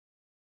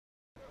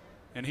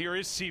And here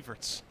is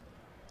Sieverts.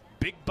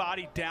 Big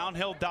body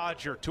downhill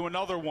dodger to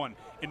another one.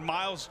 And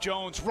Miles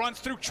Jones runs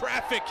through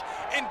traffic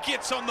and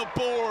gets on the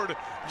board.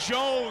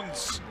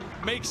 Jones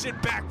makes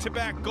it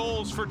back-to-back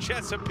goals for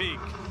Chesapeake.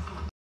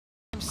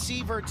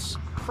 Sieverts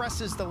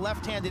presses the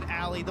left-handed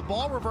alley. The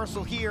ball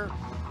reversal here.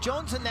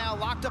 Jones are now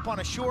locked up on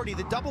a shorty.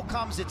 The double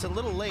comes, it's a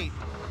little late.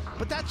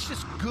 But that's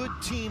just good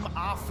team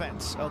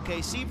offense, okay?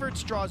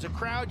 Sieverts draws a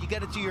crowd. You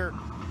get it to your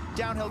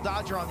downhill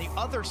dodger on the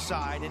other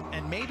side,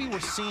 and maybe we're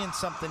seeing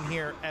something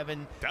here,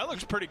 Evan. That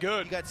looks pretty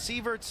good. You got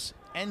Sieverts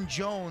and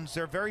Jones.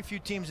 There are very few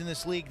teams in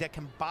this league that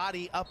can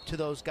body up to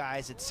those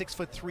guys at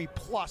 6'3"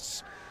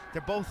 plus.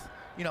 They're both,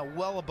 you know,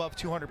 well above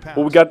 200 pounds.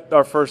 Well, we got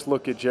our first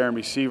look at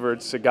Jeremy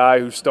Sieverts, a guy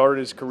who started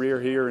his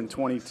career here in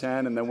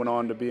 2010 and then went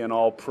on to be an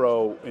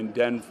All-Pro in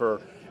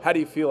Denver. How do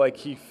you feel like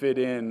he fit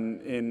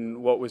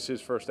in what was his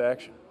first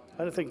action?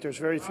 I think there's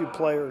very few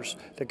players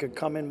that could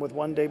come in with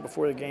one day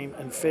before the game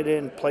and fit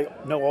in,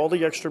 know all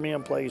the extra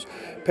man plays,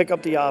 pick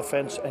up the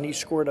offense, and he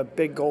scored a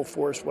big goal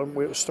for us when it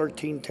was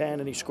 13-10,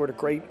 and he scored a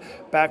great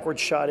backward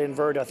shot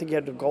invert. I think he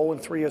had a goal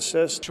and 3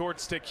 assists. Short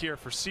stick here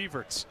for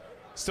Sieverts.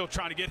 Still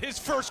trying to get his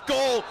first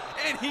goal,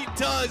 and he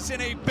does in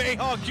a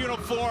Bayhawk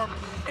uniform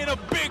in a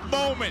big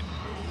moment.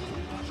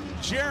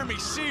 Jeremy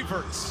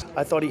Sieverts.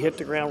 I thought he hit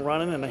the ground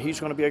running, and he's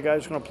going to be a guy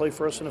who's going to play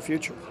for us in the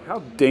future. How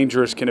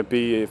dangerous can it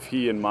be if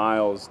he and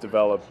Miles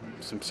develop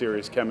some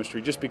serious chemistry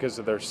just because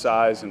of their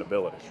size and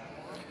ability?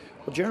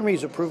 Well,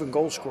 Jeremy's a proven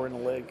goal scorer in the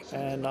league,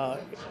 and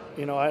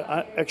you know,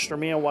 extra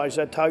man-wise,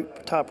 that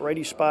top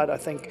righty spot, I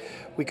think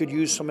we could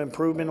use some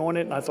improvement on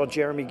it, and I thought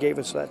Jeremy gave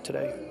us that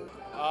today.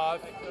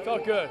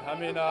 Felt good. I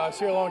mean, I was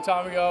here a long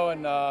time ago,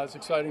 and it's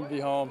exciting to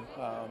be home.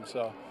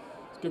 So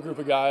it's a good group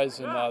of guys,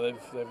 and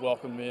they've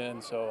welcomed me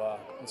in, so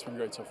it's been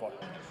great so far.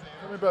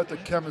 Tell me about the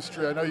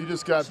chemistry. I know you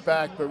just got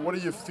back, but what do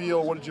you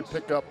feel? What did you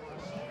pick up?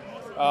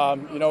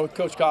 You know, with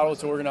Coach Cottle,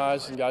 it's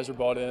organized, and guys are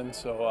bought in,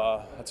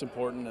 so that's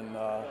important. And you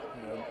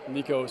know,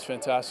 Nico was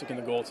fantastic in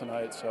the goal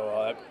tonight,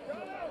 so that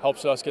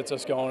helps us, gets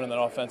us going, and then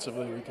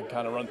offensively we can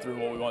kind of run through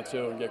what we want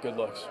to and get good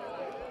looks.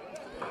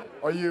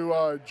 Are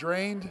you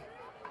drained?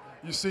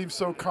 You seem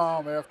so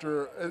calm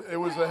after it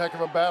was a heck of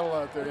a battle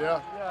out there,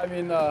 yeah? Yeah, I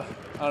mean, I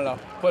don't know,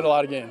 played a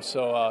lot of games,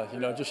 so you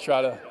know, just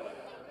try to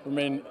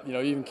remain, you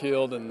know, even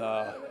keeled, and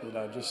you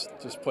know,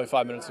 just play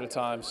 5 minutes at a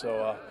time.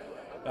 So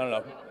I don't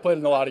know, played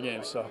in a lot of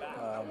games, so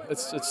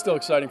it's still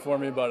exciting for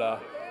me,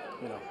 but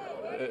you know,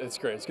 it's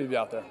great. It's good to be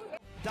out there.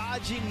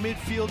 Dodging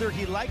midfielder,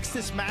 he likes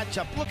this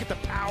matchup. Look at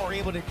the power,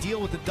 able to deal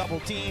with the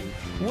double team,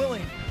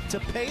 willing to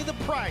pay the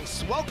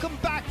price. Welcome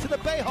back to the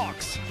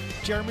Bayhawks,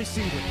 Jeremy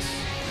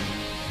Sieverts.